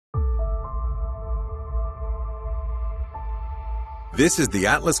This is the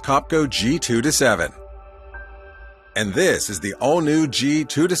Atlas Copco G2-7. And this is the all-new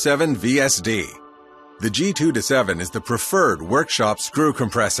G2-7 VSD. The G2-7 is the preferred workshop screw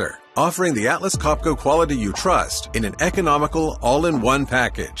compressor, offering the Atlas Copco quality you trust in an economical all-in-one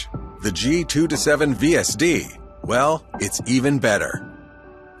package. The G2-7 VSD, well, it's even better.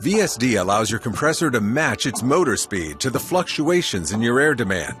 VSD allows your compressor to match its motor speed to the fluctuations in your air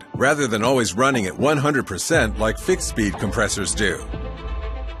demand, rather than always running at 100% like fixed-speed compressors do.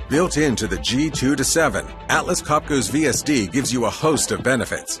 Built into the G2-7, Atlas Copco's VSD gives you a host of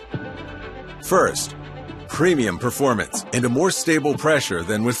benefits. First, premium performance and a more stable pressure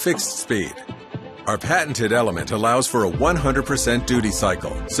than with fixed speed. Our patented element allows for a 100% duty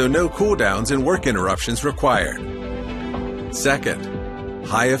cycle, so no cooldowns and work interruptions required. Second,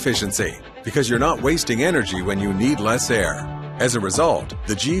 high efficiency, because you're not wasting energy when you need less air. As a result,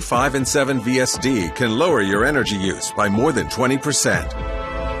 the G5 and 7 VSD can lower your energy use by more than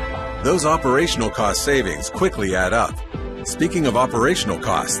 20%. Those operational cost savings quickly add up. Speaking of operational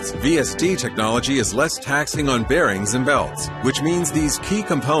costs, VSD technology is less taxing on bearings and belts, which means these key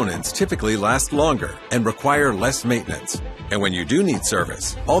components typically last longer and require less maintenance. And when you do need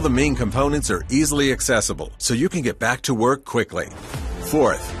service, all the main components are easily accessible, so you can get back to work quickly.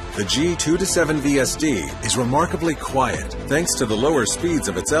 Fourth, the G2-7 VSD is remarkably quiet thanks to the lower speeds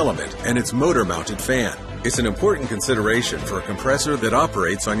of its element and its motor-mounted fan. It's an important consideration for a compressor that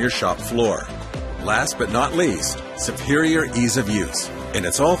operates on your shop floor. Last but not least, superior ease of use. And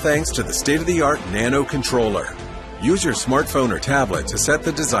it's all thanks to the state-of-the-art Nano controller. Use your smartphone or tablet to set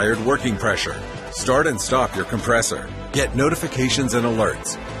the desired working pressure. Start and stop your compressor. Get notifications and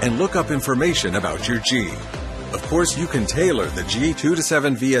alerts. And look up information about your G. Of course, you can tailor the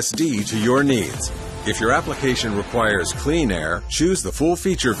G2-7 VSD to your needs. If your application requires clean air, choose the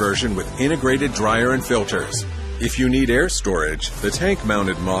full-feature version with integrated dryer and filters. If you need air storage, the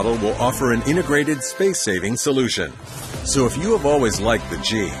tank-mounted model will offer an integrated space-saving solution. So if you have always liked the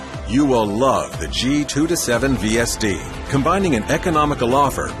G, you will love the G2-7 VSD. Combining an economical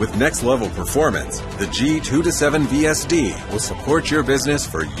offer with next-level performance, the G2-7 VSD will support your business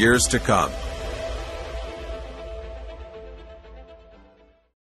for years to come.